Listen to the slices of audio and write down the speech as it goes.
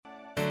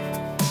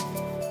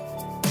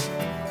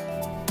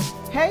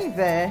Hey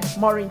there,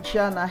 Maureen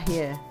Chiana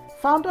here,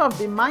 founder of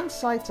the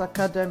Mindsight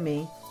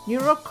Academy,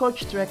 neuro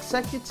coach to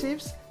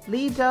executives,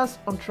 leaders,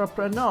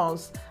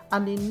 entrepreneurs,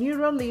 and a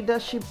neuro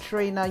leadership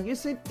trainer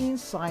using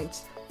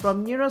insights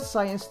from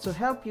neuroscience to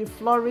help you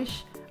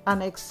flourish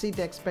and exceed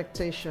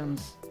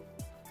expectations.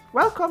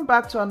 Welcome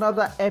back to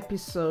another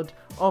episode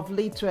of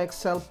Lead to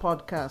Excel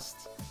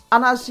podcast.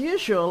 And as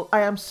usual, I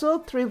am so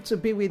thrilled to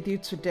be with you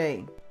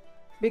today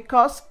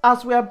because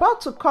as we're about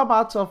to come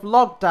out of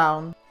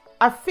lockdown,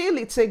 I feel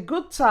it's a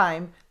good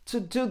time to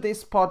do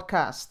this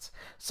podcast.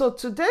 So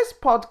today's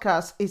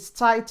podcast is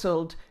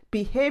titled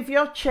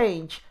Behavior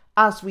Change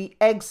as We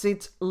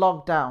Exit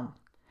Lockdown.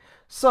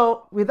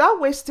 So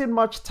without wasting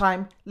much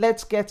time,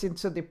 let's get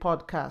into the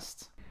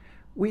podcast.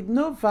 With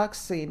no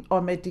vaccine or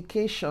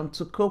medication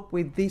to cope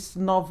with this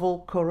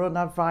novel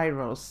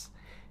coronavirus,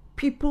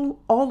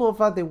 people all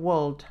over the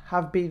world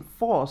have been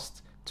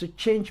forced to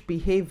change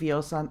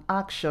behaviors and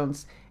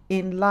actions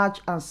in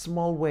large and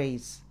small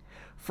ways.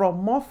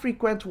 From more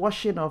frequent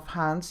washing of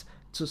hands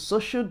to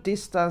social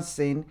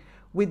distancing,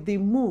 with the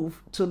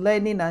move to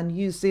learning and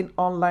using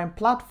online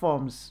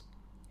platforms.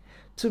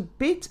 To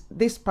beat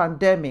this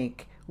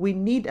pandemic, we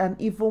need an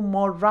even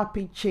more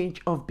rapid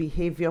change of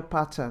behavior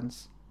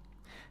patterns.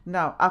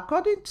 Now,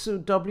 according to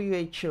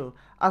WHO,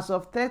 as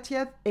of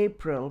 30th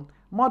April,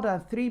 more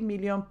than 3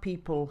 million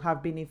people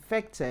have been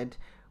infected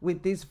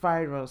with this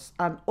virus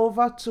and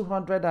over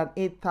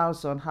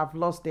 208,000 have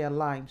lost their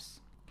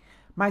lives.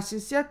 My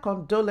sincere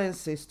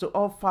condolences to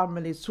all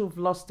families who've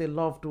lost a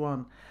loved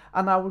one,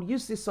 and I will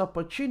use this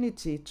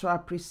opportunity to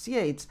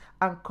appreciate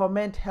and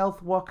commend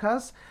health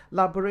workers,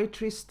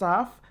 laboratory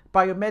staff,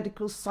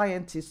 biomedical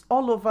scientists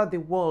all over the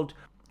world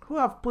who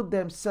have put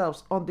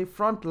themselves on the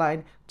front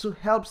line to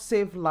help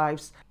save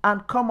lives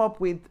and come up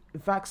with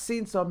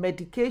vaccines or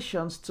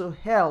medications to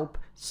help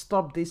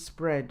stop this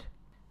spread.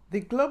 The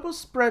global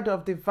spread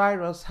of the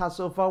virus has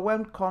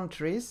overwhelmed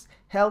countries,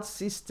 health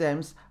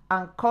systems,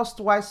 and caused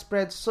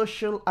widespread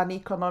social and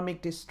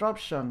economic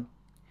disruption.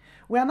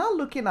 We are now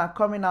looking at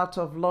coming out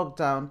of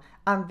lockdown,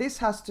 and this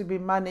has to be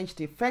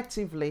managed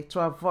effectively to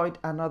avoid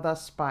another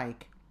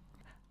spike.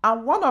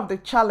 And one of the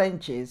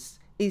challenges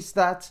is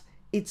that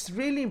it's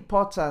really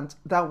important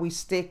that we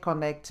stay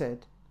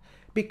connected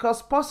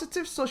because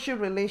positive social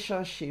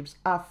relationships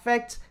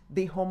affect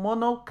the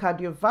hormonal,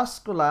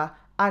 cardiovascular,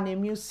 and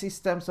immune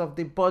systems of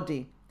the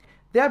body,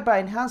 thereby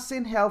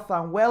enhancing health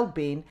and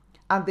well-being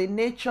and the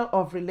nature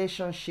of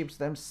relationships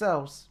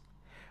themselves.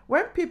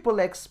 When people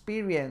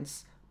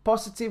experience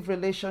positive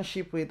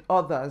relationship with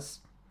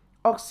others,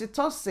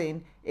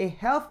 oxytocin, a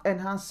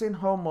health-enhancing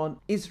hormone,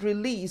 is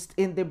released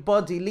in the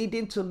body,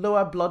 leading to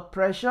lower blood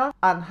pressure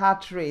and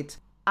heart rate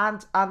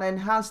and an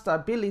enhanced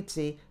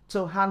ability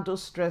to handle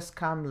stress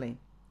calmly.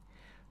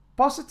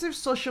 Positive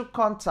social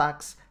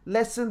contacts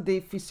lessen the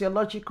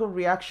physiological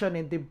reaction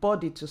in the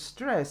body to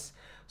stress,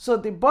 so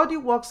the body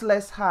works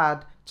less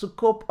hard to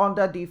cope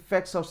under the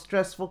effects of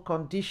stressful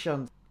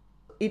conditions.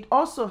 It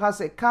also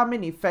has a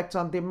calming effect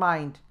on the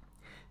mind.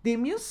 The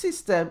immune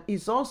system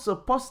is also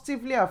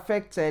positively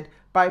affected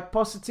by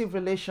positive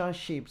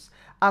relationships,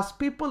 as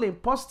people in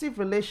positive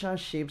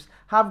relationships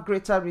have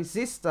greater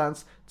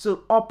resistance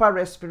to upper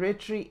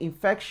respiratory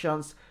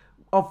infections,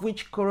 of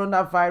which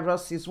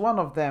coronavirus is one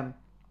of them.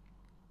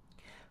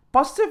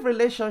 Positive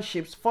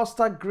relationships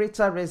foster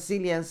greater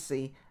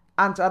resiliency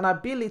and an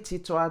ability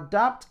to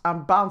adapt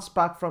and bounce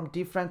back from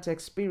different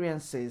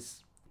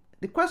experiences.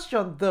 The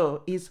question,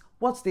 though, is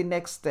what's the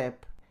next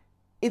step?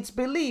 It's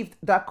believed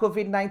that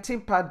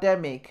COVID-19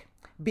 pandemic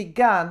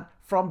began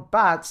from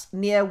bats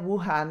near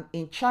Wuhan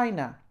in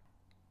China.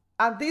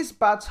 And these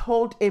bats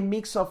hold a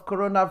mix of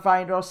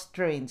coronavirus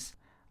strains.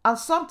 And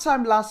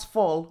sometime last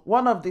fall,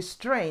 one of the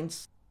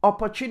strains,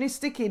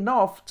 opportunistic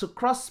enough to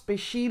cross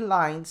species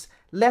lines,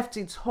 left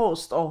its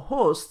host or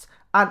hosts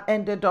and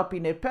ended up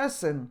in a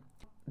person.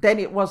 Then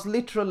it was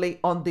literally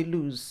on the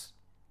loose.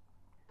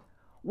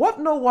 What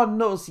no one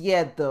knows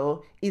yet,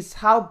 though, is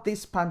how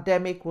this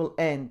pandemic will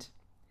end.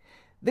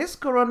 This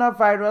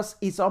coronavirus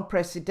is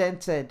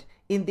unprecedented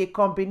in the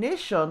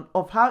combination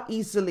of how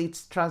easily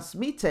it's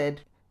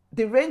transmitted,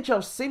 the range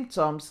of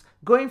symptoms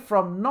going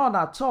from none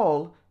at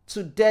all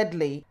to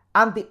deadly,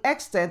 and the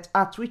extent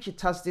at which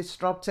it has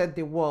disrupted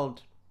the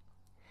world.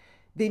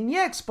 The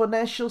near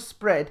exponential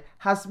spread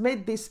has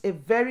made this a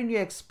very new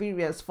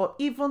experience for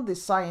even the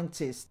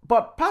scientists,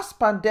 but past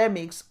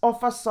pandemics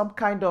offer some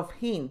kind of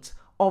hint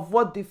of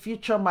what the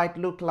future might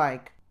look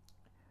like.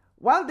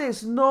 While there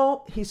is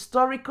no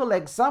historical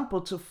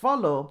example to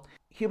follow,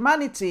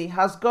 humanity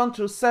has gone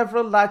through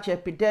several large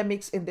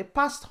epidemics in the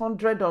past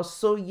 100 or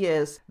so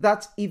years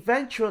that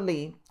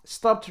eventually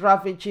stopped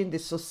ravaging the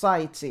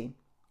society.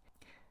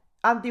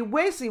 And the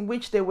ways in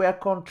which they were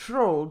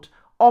controlled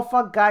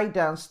offer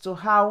guidance to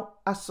how,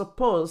 I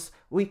suppose,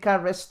 we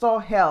can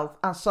restore health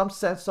and some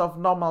sense of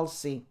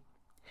normalcy.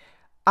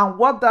 And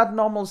what that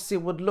normalcy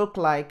would look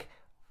like,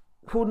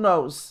 who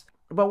knows?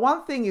 But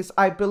one thing is,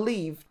 I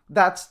believe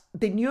that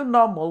the new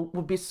normal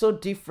will be so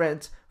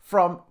different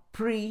from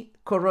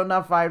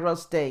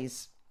pre-coronavirus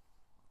days.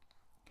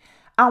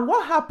 And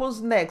what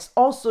happens next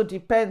also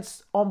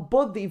depends on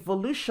both the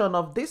evolution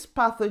of this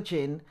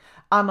pathogen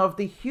and of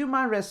the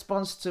human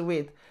response to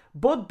it,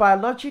 both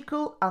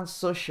biological and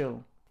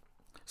social.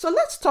 So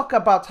let's talk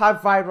about how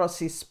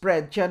viruses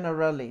spread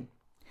generally.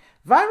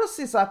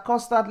 Viruses are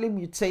constantly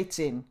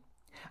mutating,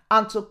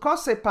 and to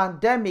cause a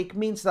pandemic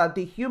means that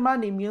the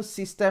human immune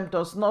system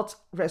does not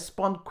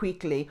respond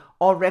quickly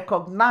or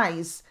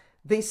recognize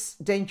this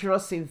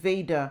dangerous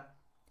invader.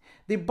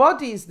 The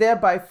body is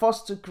thereby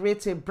forced to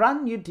create a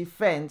brand new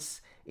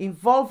defense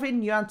involving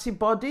new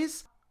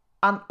antibodies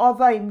and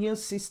other immune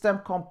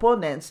system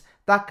components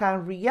that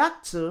can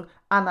react to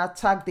and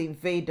attack the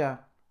invader.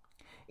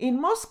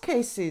 In most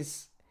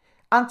cases,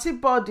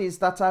 antibodies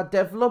that are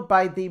developed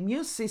by the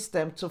immune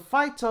system to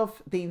fight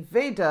off the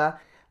invader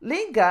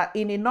linger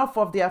in enough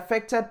of the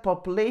affected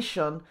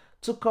population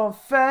to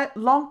confer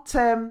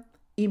long-term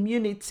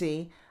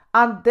immunity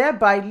and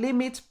thereby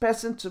limit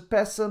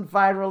person-to-person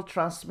viral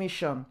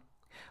transmission.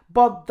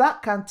 But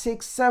that can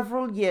take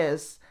several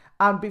years,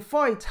 and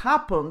before it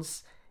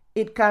happens,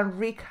 it can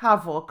wreak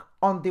havoc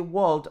on the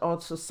world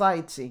or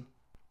society.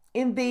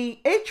 In the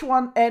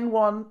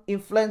H1N1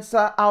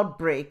 influenza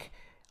outbreak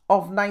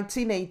of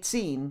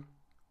 1918,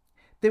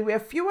 there were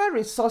fewer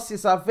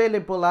resources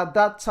available at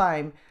that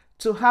time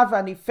to have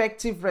an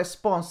effective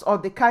response or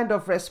the kind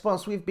of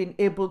response we've been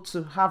able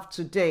to have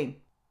today.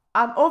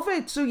 And over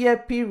a 2-year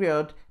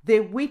period, they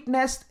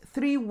witnessed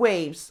 3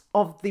 waves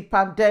of the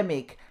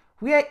pandemic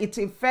where it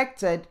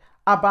infected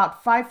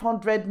about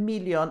 500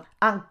 million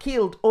and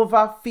killed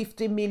over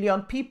 50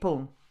 million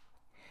people.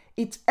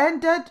 It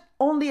ended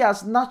only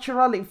as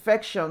natural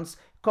infections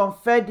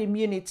conferred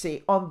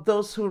immunity on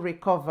those who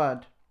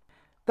recovered.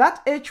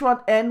 That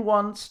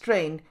H1N1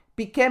 strain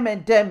became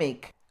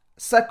endemic,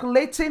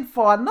 circulating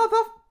for another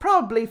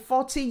probably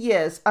 40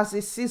 years as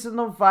a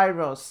seasonal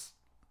virus,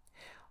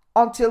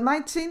 until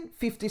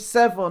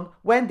 1957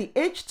 when the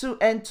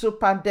H2N2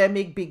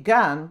 pandemic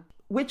began,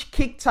 which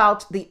kicked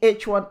out the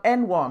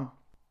H1N1.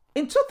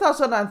 In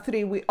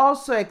 2003, we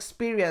also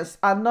experienced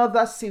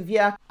another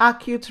severe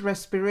acute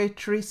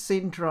respiratory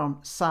syndrome,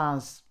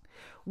 SARS,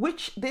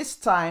 which this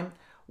time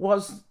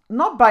was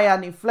not by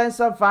an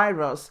influenza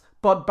virus,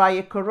 but by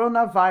a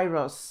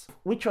coronavirus,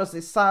 which was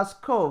the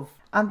SARS-CoV.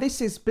 And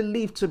this is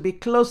believed to be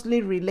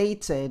closely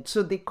related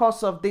to the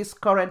cause of this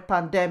current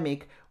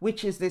pandemic,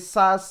 which is the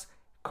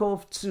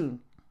SARS-CoV-2.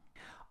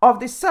 Of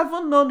the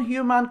 7 known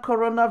human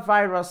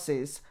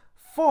coronaviruses,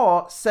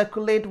 4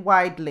 circulate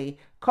widely,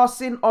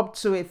 causing up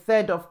to a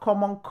third of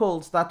common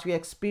colds that we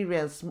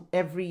experience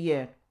every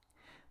year.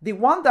 The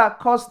one that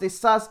caused the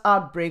SARS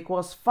outbreak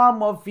was far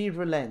more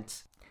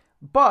virulent,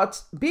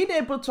 but being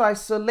able to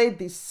isolate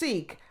the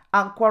sick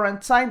and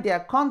quarantine their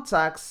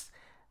contacts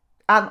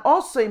and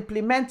also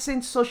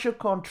implementing social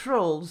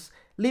controls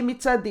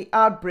limited the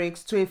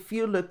outbreaks to a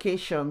few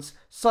locations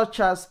such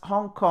as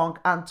Hong Kong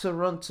and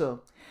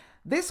Toronto.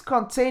 This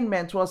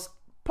containment was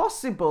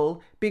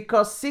possible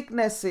because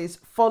sicknesses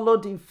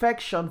followed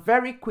infection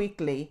very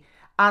quickly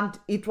and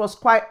it was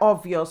quite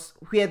obvious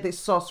where the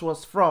source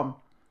was from.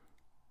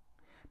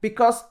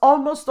 Because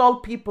almost all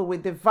people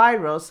with the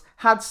virus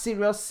had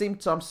serious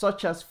symptoms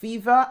such as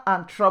fever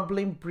and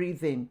troubling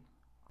breathing.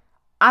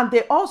 And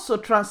they also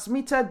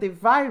transmitted the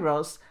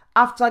virus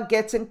after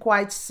getting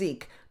quite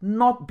sick,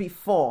 not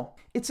before.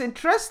 It's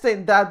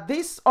interesting that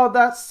these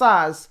other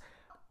SARS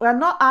were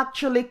not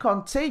actually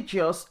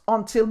contagious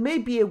until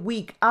maybe a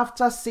week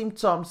after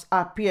symptoms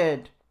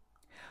appeared.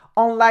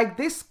 Unlike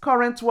this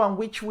current one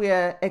which we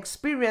are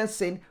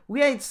experiencing,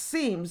 where it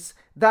seems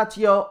that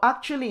you're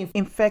actually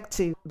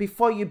infected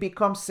before you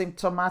become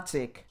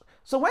symptomatic.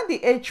 So when the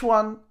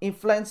H1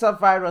 influenza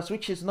virus,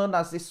 which is known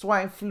as the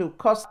swine flu,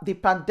 caused the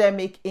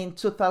pandemic in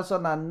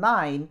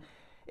 2009,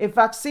 a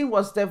vaccine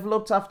was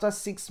developed after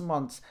 6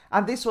 months,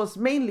 and this was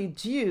mainly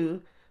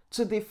due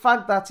to the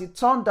fact that it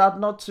turned out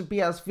not to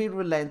be as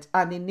virulent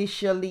and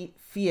initially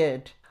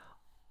feared.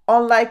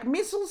 Unlike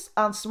measles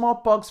and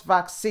smallpox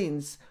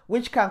vaccines,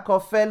 which can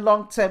confer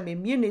long-term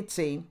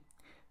immunity,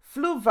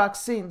 flu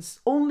vaccines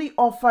only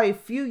offer a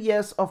few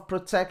years of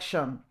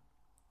protection.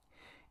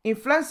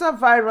 Influenza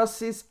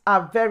viruses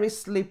are very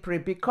slippery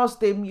because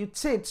they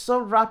mutate so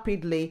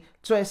rapidly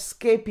to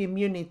escape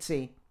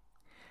immunity.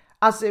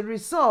 As a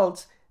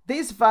result,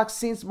 these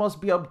vaccines must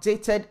be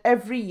updated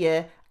every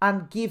year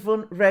and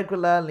given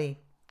regularly.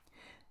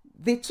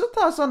 The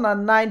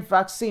 2009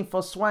 vaccine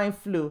for swine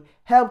flu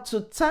helped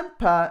to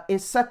temper a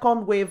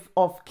second wave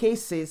of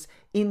cases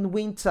in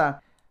winter.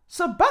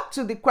 So back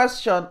to the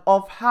question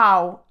of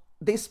how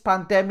this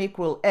pandemic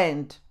will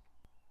end.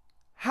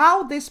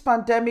 How this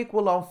pandemic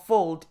will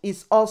unfold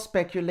is all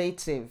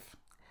speculative,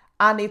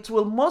 and it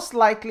will most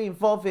likely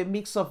involve a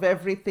mix of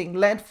everything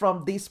learned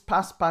from these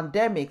past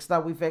pandemics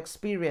that we've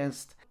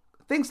experienced.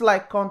 Things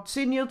like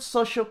continued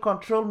social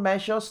control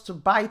measures to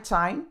buy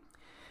time,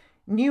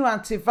 new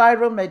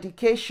antiviral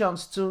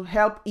medications to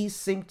help ease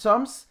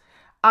symptoms,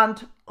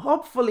 and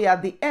hopefully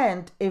at the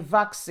end, a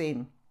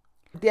vaccine.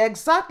 The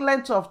exact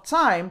length of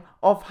time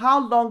of how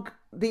long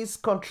these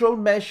control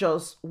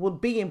measures would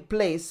be in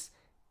place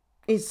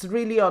is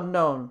really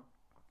unknown.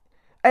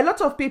 A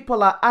lot of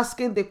people are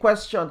asking the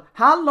question,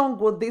 how long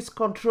will these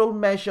control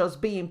measures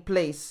be in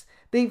place?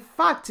 The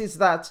fact is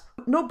that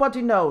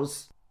nobody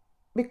knows,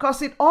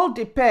 because it all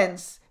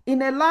depends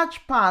in a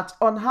large part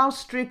on how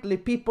strictly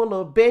people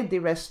obey the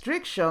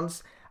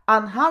restrictions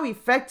and how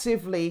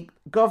effectively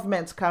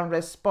governments can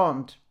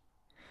respond.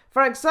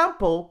 For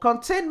example,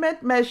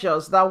 containment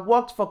measures that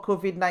worked for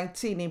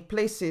COVID-19 in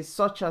places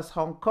such as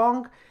Hong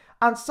Kong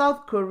and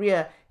South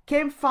Korea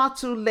came far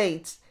too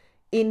late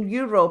in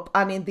Europe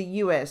and in the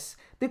US.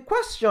 The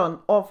question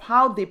of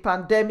how the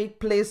pandemic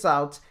plays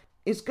out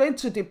is going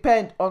to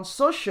depend on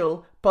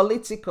social,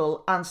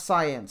 political, and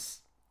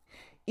science.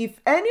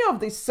 If any of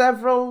the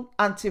several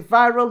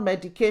antiviral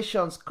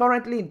medications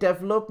currently in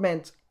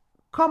development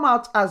come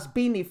out as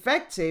being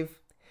effective,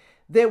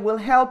 they will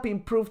help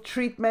improve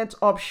treatment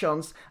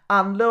options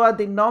and lower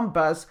the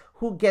numbers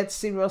who get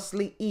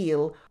seriously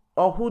ill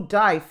or who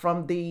die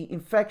from the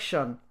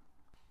infection.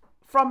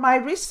 From my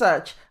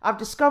research, I've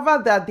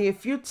discovered that there are a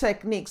few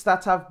techniques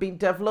that have been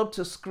developed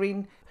to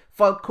screen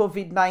for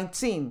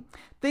COVID-19.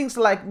 Things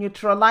like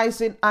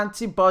neutralizing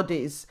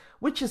antibodies,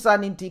 which is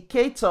an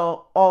indicator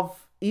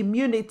of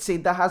immunity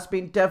that has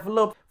been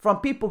developed from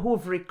people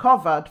who've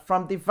recovered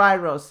from the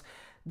virus.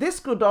 This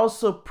could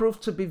also prove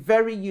to be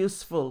very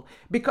useful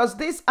because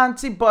this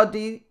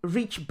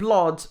antibody-rich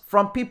blood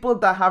from people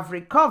that have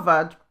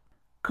recovered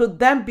could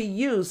then be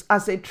used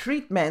as a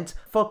treatment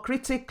for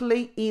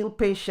critically ill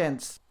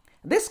patients.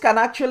 This can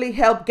actually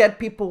help get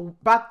people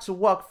back to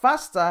work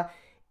faster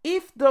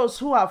if those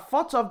who have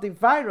fought off the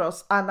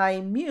virus and are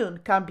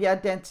immune can be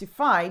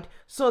identified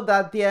so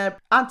that their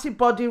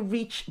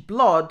antibody-rich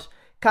blood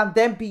can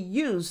then be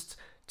used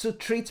to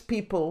treat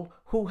people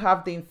who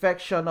have the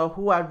infection or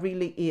who are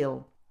really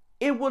ill.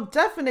 It will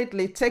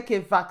definitely take a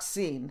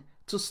vaccine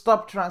to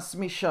stop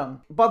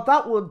transmission, but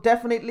that will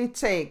definitely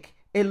take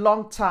a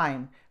long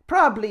time,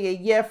 probably a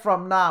year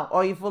from now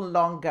or even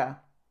longer.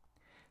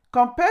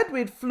 Compared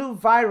with flu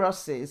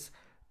viruses,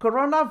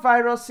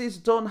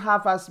 coronaviruses don't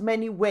have as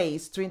many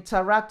ways to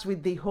interact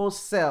with the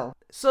host cell.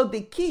 So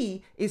the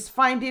key is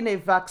finding a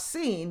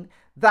vaccine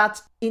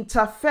that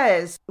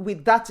interferes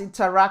with that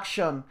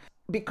interaction.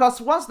 Because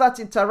once that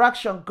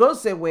interaction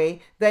goes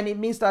away, then it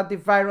means that the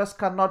virus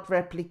cannot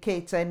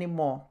replicate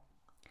anymore.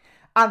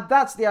 And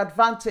that's the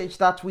advantage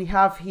that we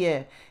have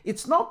here.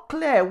 It's not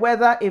clear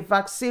whether a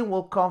vaccine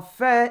will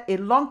confer a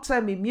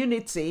long-term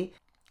immunity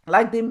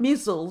like the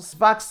measles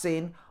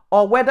vaccine,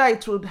 or whether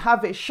it would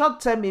have a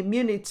short-term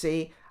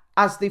immunity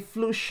as the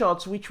flu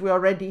shot, which we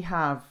already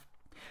have.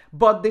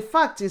 But the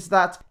fact is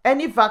that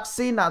any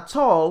vaccine at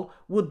all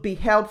would be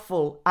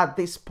helpful at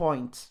this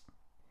point.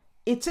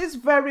 It is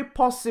very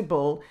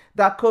possible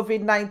that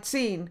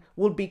COVID-19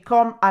 will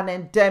become an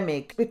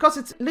endemic because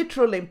it's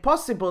literally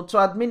impossible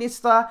to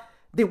administer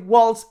the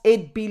world's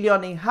 8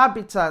 billion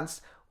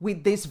inhabitants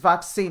with this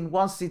vaccine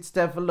once it's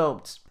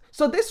developed.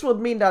 So this would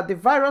mean that the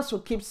virus will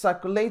keep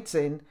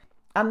circulating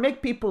and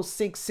make people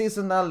sick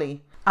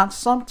seasonally, and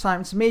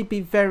sometimes may be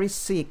very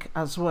sick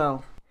as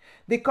well.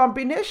 The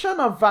combination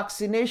of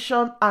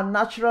vaccination and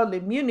natural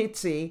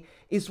immunity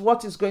is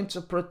what is going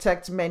to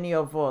protect many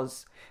of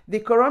us. The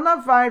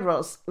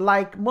coronavirus,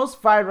 like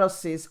most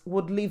viruses,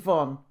 would live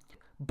on,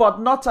 but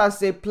not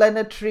as a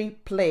planetary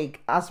plague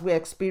as we're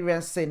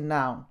experiencing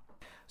now.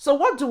 So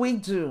what do we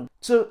do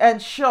to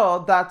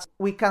ensure that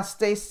we can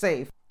stay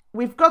safe?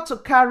 We've got to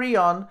carry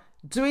on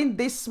doing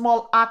these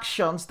small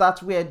actions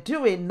that we're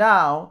doing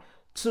now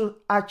to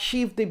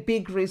achieve the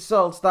big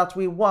results that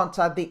we want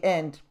at the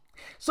end.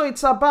 So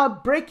it's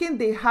about breaking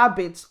the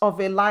habits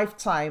of a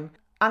lifetime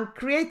and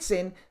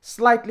creating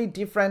slightly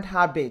different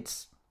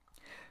habits.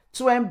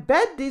 To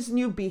embed these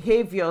new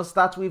behaviors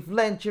that we've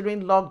learned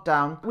during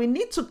lockdown, we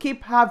need to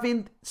keep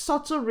having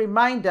subtle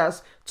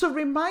reminders to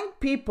remind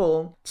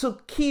people to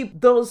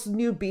keep those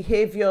new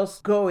behaviors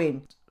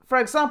going. For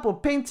example,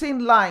 painting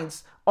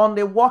lines on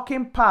the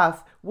walking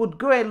path would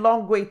go a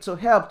long way to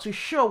help to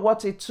show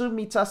what a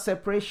 2-meter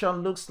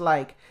separation looks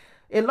like.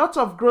 A lot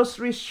of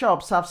grocery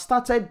shops have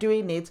started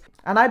doing it,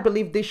 and I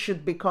believe this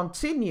should be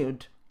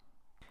continued.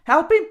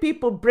 Helping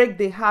people break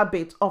the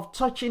habit of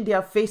touching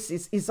their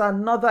faces is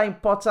another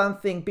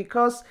important thing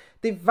because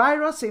the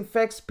virus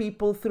infects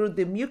people through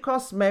the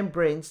mucous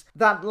membranes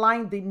that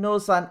line the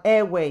nose and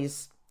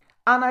airways.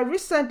 And I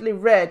recently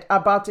read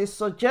about a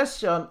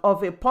suggestion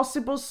of a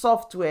possible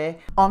software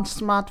on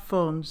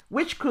smartphones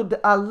which could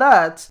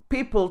alert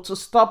people to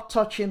stop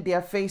touching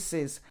their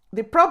faces.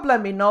 The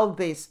problem in all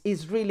this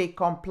is really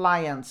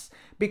compliance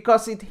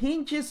because it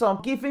hinges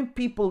on giving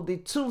people the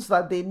tools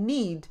that they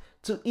need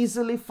to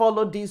easily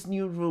follow these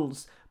new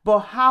rules, but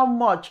how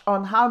much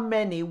on how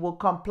many will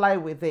comply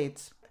with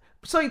it.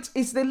 So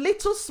it's the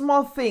little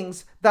small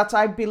things that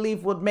I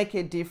believe would make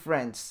a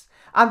difference.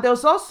 And there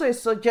was also a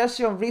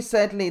suggestion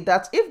recently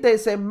that if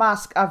there's a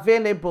mask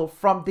available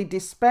from the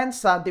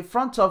dispenser at the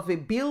front of a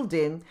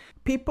building,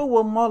 people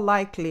will more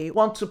likely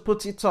want to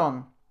put it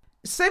on.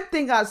 Same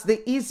thing as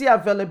the easy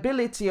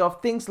availability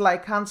of things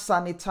like hand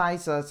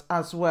sanitizers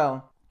as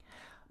well.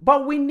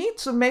 But we need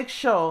to make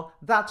sure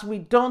that we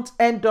don't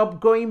end up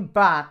going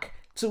back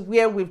to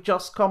where we've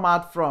just come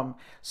out from.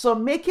 So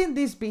making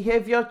these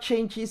behavior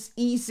changes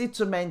easy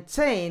to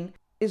maintain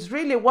is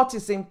really what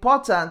is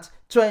important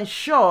to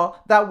ensure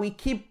that we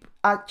keep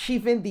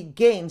achieving the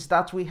gains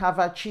that we have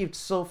achieved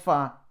so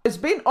far. It's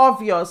been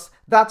obvious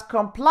that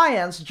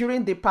compliance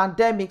during the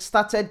pandemic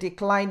started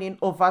declining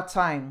over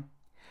time.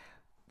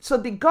 So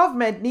the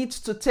government needs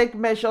to take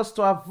measures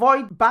to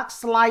avoid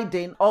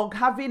backsliding or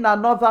having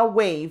another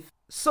wave,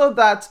 so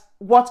that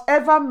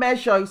whatever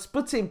measure is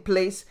put in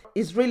place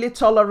is really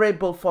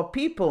tolerable for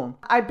people.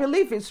 I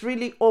believe it's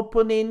really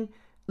opening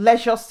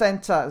leisure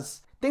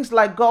centers, things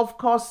like golf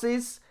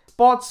courses,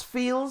 sports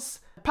fields,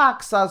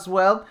 parks as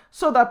well,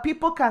 so that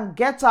people can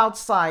get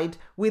outside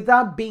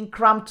without being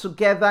crammed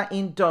together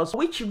indoors,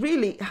 which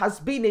really has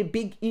been a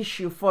big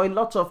issue for a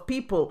lot of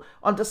people,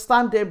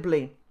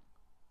 understandably.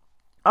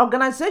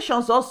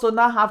 Organizations also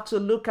now have to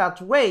look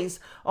at ways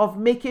of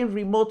making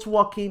remote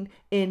working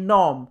a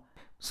norm.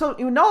 So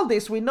in all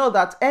this, we know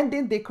that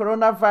ending the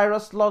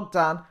coronavirus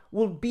lockdown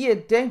will be a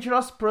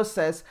dangerous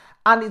process,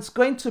 and it's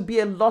going to be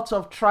a lot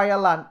of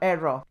trial and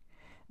error.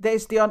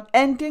 There's the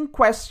unending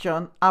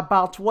question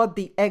about what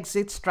the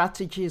exit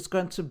strategy is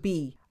going to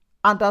be.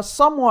 And as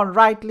someone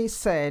rightly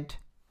said,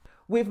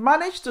 we've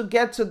managed to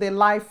get to the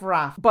life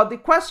raft, but the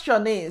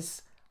question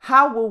is,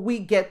 how will we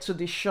get to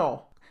the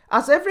shore?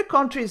 As every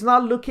country is now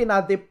looking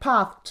at the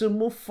path to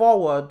move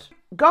forward,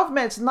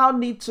 governments now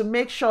need to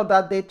make sure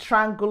that they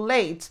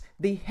triangulate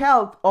the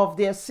health of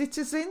their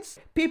citizens,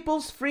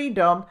 people's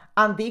freedom,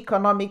 and the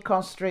economic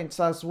constraints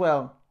as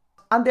well.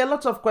 And there are a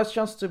lot of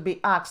questions to be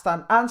asked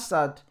and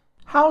answered.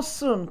 How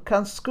soon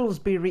can schools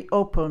be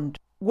reopened?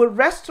 Will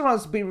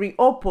restaurants be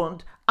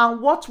reopened,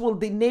 and what will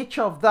the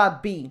nature of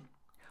that be?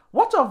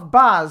 What of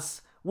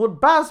bars?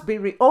 Would bars be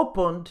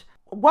reopened?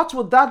 What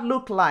would that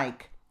look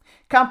like?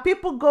 Can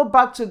people go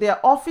back to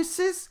their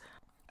offices?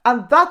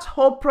 And that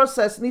whole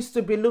process needs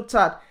to be looked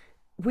at,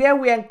 where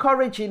we're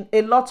encouraging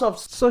a lot of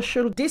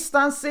social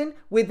distancing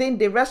within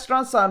the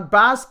restaurants and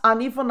bars,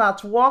 and even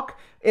at work,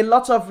 a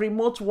lot of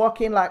remote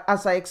working, like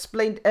as I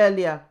explained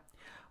earlier.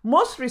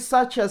 Most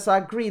researchers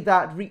agree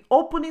that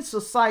reopening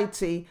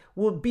society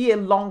will be a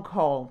long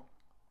haul,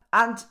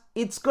 and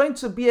it's going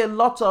to be a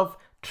lot of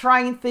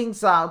trying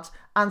things out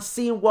and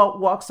seeing what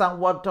works and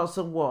what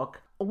doesn't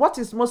work. What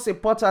is most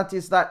important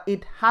is that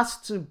it has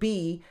to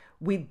be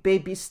with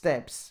baby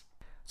steps.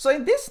 So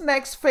in this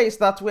next phase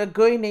that we're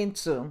going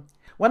into,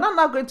 we're not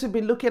now going to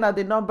be looking at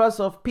the numbers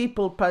of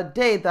people per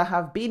day that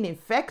have been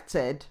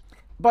infected.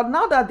 But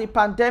now that the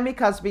pandemic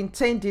has been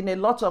tamed in a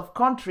lot of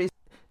countries,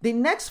 the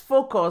next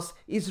focus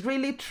is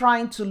really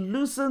trying to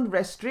loosen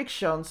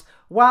restrictions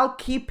while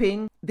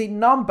keeping the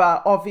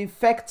number of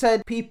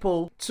infected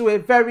people to a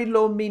very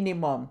low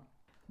minimum.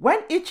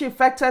 When each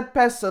infected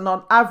person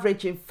on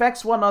average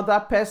infects one other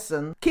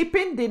person,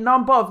 keeping the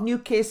number of new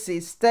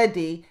cases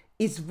steady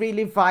is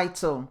really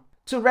vital.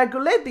 To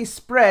regulate the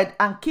spread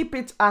and keep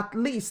it at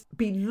least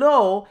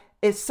below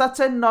a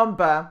certain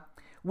number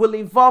will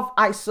involve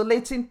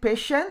isolating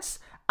patients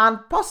and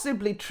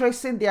possibly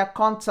tracing their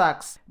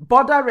contacts.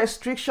 Border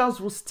restrictions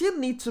will still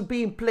need to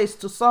be in place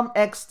to some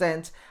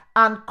extent,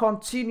 and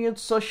continued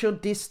social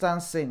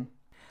distancing.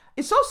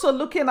 It's also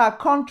looking at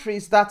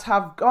countries that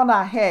have gone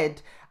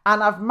ahead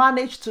and have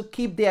managed to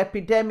keep the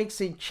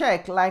epidemics in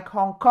check, like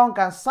Hong Kong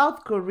and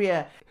South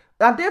Korea.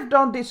 And they've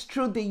done this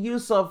through the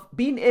use of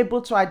being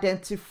able to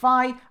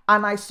identify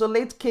and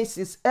isolate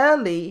cases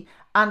early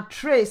and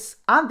trace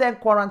and then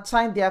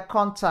quarantine their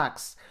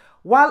contacts,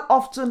 while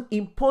often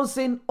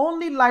imposing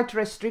only light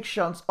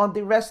restrictions on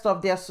the rest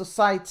of their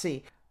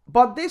society.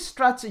 But this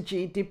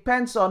strategy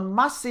depends on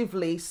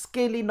massively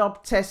scaling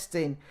up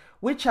testing,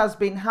 which has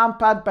been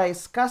hampered by a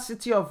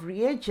scarcity of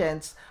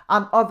reagents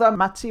and other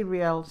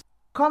materials.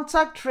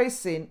 Contact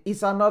tracing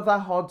is another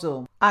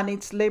hurdle, and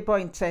it's labor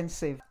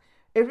intensive.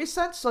 A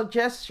recent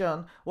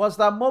suggestion was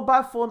that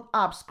mobile phone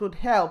apps could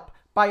help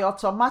by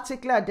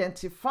automatically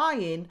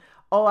identifying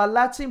or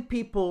alerting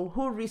people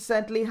who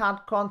recently had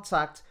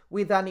contact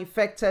with an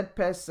infected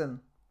person.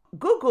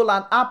 Google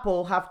and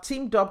Apple have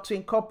teamed up to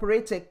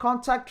incorporate a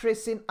contact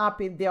tracing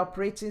app in their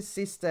operating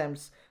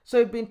systems, so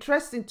it'll be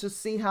interesting to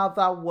see how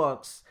that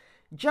works.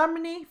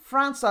 Germany,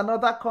 France, and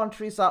other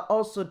countries are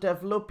also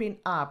developing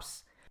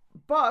apps.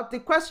 But the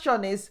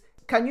question is,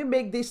 can you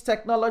make these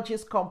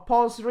technologies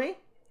compulsory?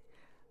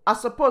 I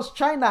suppose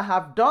China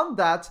have done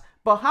that,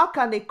 but how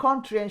can a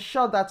country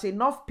ensure that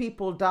enough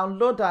people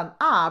download an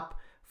app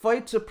for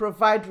it to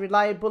provide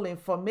reliable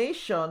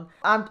information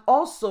and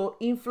also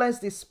influence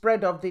the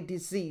spread of the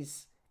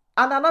disease?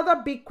 And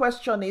another big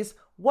question is,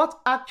 what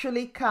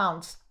actually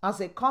counts as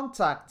a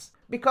contact?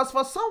 Because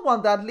for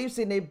someone that lives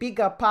in a big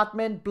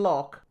apartment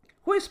block,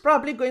 who is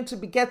probably going to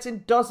be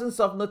getting dozens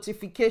of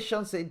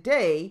notifications a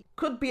day,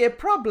 could be a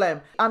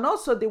problem. And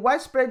also the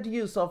widespread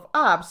use of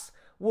apps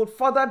would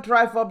further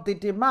drive up the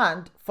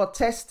demand for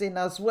testing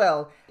as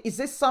well. Is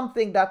this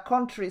something that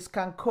countries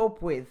can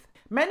cope with?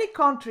 Many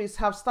countries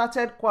have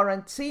started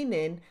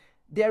quarantining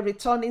their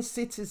returning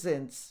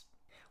citizens.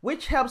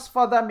 which helps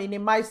further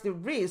minimize the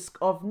risk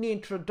of new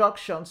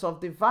introductions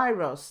of the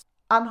virus.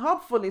 And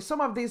hopefully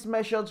some of these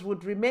measures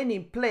would remain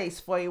in place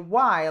for a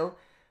while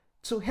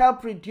to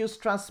help reduce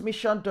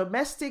transmission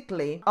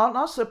domestically and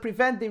also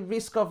prevent the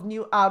risk of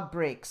new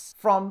outbreaks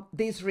from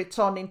these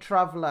returning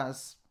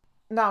travelers.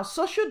 Now,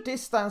 social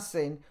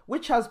distancing,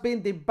 which has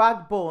been the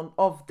backbone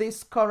of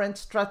this current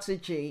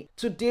strategy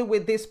to deal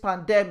with this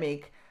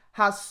pandemic,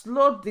 has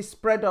slowed the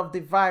spread of the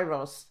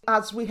virus.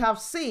 As we have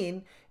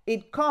seen,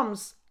 it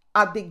comes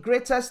at the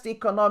greatest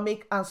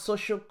economic and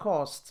social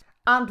cost.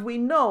 And we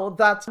know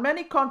that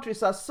many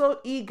countries are so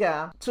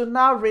eager to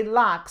now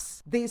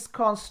relax these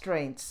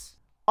constraints.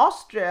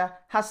 Austria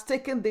has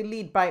taken the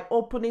lead by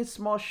opening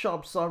small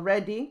shops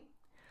already.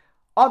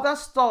 Other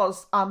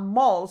stores and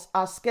malls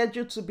are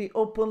scheduled to be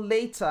open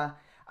later,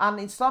 and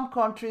in some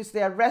countries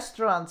their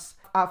restaurants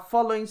are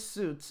following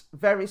suit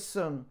very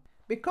soon.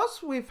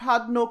 Because we've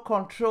had no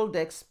controlled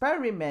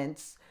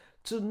experiments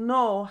to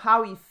know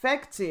how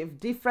effective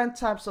different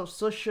types of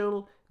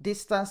social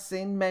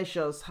distancing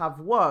measures have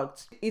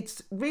worked,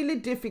 it's really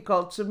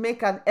difficult to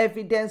make an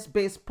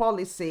evidence-based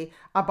policy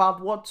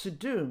about what to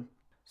do.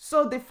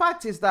 So the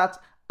fact is that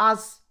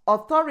as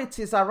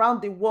authorities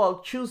around the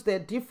world choose their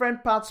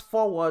different paths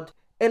forward,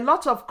 a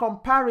lot of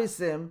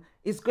comparison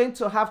is going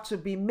to have to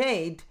be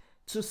made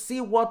to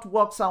see what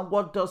works and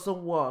what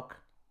doesn't work.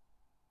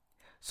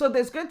 So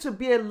there's going to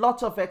be a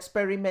lot of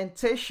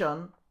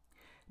experimentation.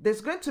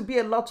 There's going to be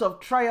a lot of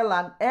trial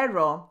and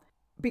error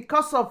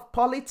because of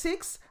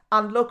politics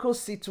and local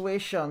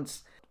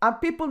situations. And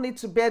people need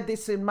to bear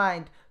this in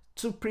mind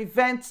to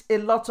prevent a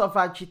lot of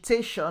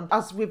agitation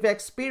as we've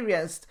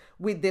experienced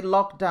with the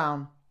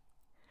lockdown.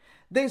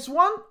 There's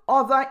one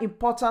other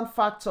important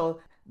factor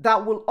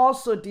that will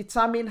also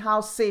determine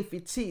how safe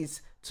it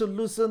is to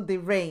loosen the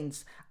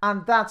reins,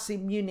 and that's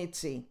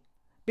immunity.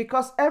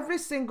 Because every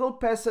single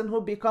person who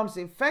becomes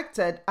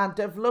infected and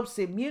develops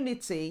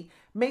immunity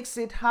makes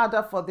it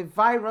harder for the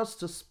virus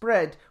to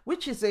spread,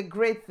 which is a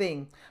great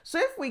thing. So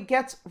if we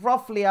get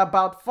roughly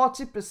about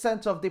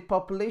 40% of the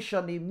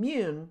population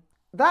immune,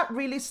 that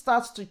really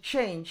starts to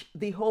change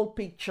the whole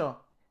picture.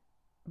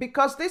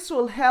 Because this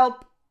will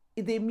help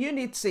the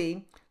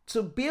immunity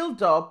to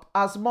build up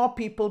as more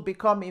people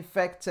become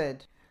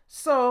infected.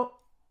 So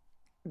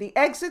the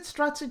exit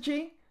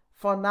strategy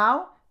for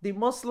now, the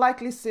most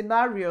likely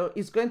scenario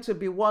is going to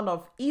be one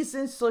of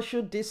easing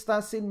social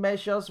distancing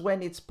measures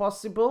when it's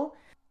possible,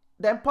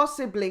 then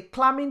possibly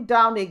clamping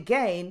down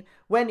again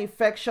when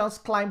infections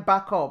climb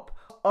back up,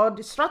 or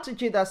the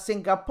strategy that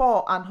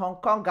Singapore and Hong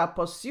Kong are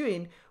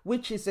pursuing,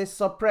 which is a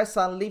suppress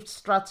and lift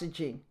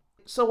strategy.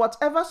 So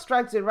whatever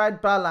strikes the right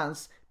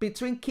balance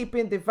between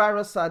keeping the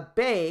virus at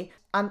bay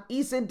and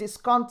easing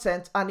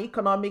discontent and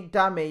economic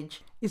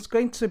damage is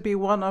going to be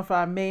one of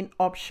our main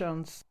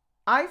options.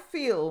 I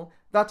feel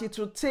that it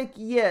will take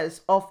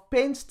years of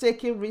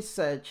painstaking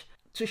research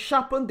to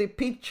sharpen the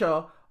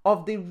picture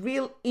of the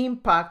real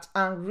impact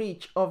and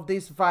reach of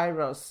this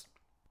virus.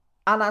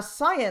 And as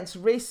science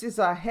races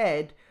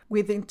ahead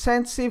with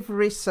intensive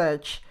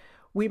research,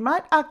 we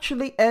might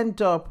actually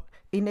end up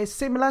in a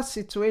similar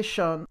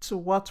situation to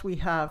what we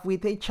have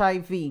with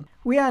HIV,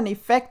 where an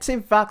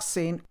effective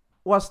vaccine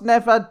was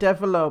never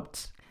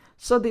developed.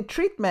 So the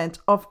treatment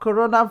of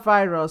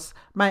coronavirus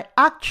might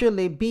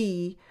actually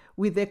be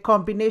with a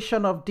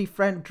combination of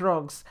different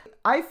drugs.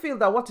 I feel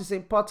that what is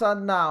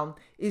important now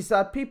is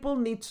that people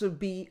need to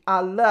be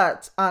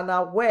alert and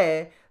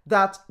aware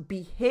that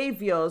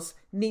behaviors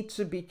need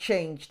to be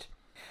changed.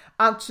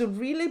 And to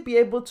really be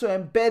able to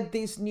embed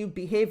these new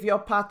behavior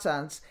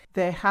patterns,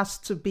 there has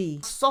to be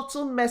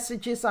subtle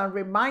messages and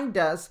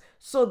reminders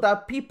so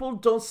that people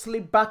don't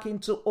slip back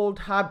into old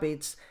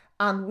habits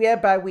and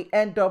whereby we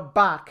end up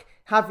back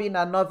having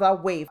another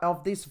wave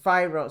of this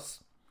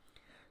virus.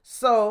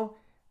 So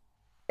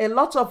a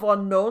lot of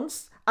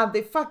unknowns, and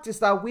the fact is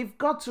that we've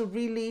got to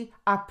really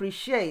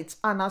appreciate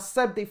and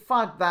accept the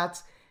fact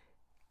that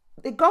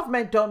the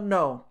government don't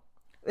know,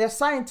 the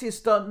scientists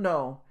don't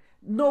know,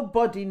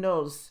 nobody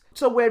knows.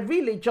 So we're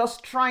really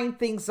just trying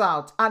things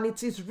out, and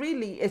it is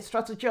really a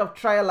strategy of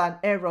trial and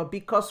error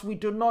because we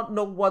do not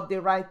know what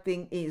the right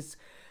thing is.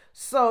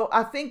 So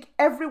I think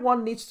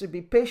everyone needs to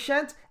be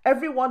patient,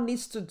 everyone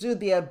needs to do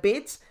their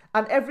bit,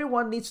 and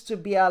everyone needs to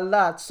be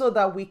alert so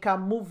that we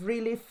can move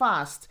really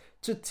fast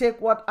to take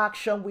what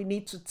action we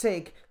need to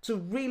take to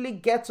really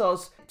get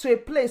us to a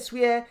place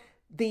where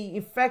the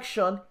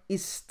infection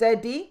is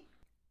steady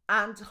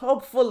and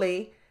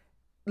hopefully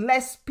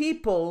less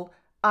people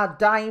are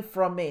dying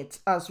from it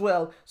as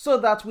well, so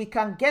that we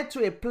can get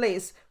to a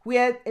place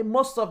where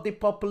most of the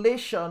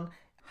population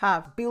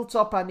have built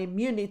up an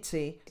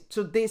immunity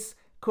to this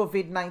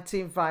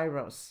COVID-19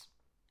 virus.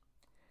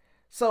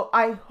 So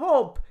I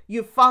hope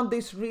you found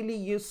this really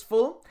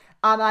useful,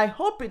 and I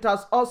hope it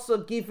has also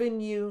given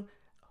you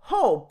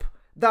hope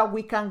that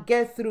we can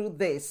get through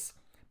this,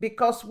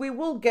 because we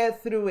will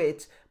get through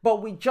it,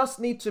 but we just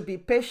need to be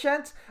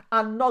patient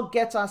and not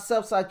get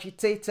ourselves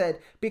agitated,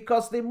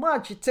 because the more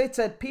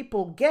agitated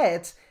people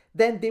get,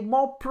 then the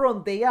more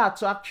prone they are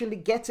to actually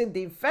getting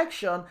the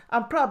infection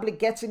and probably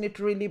getting it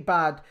really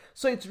bad.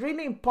 So it's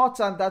really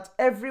important that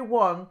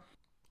everyone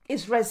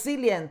is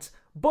resilient,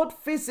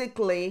 both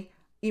physically,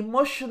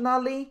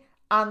 emotionally,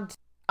 and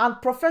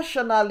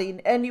professionally. In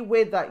any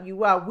way that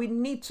you are, we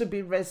need to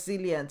be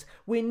resilient.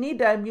 We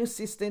need our immune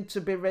system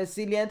to be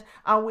resilient,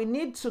 and we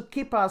need to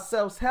keep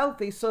ourselves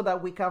healthy so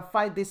that we can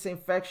fight this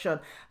infection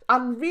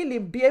and really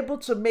be able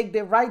to make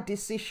the right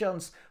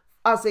decisions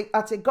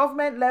at a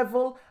government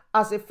level,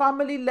 as a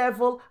family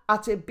level,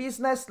 at a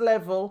business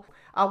level,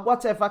 and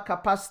whatever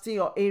capacity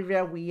or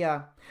area we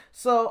are.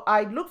 So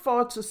I look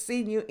forward to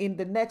seeing you in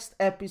the next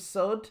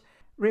episode.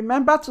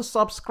 Remember to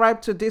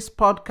subscribe to this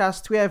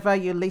podcast wherever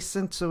you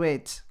listen to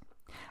it.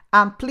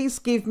 And please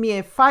give me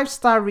a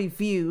 5-star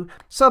review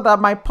so that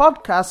my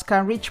podcast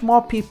can reach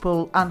more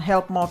people and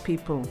help more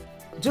people.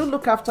 Do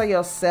look after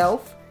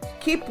yourself,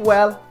 keep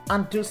well,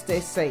 and do stay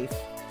safe.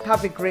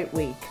 Have a great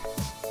week.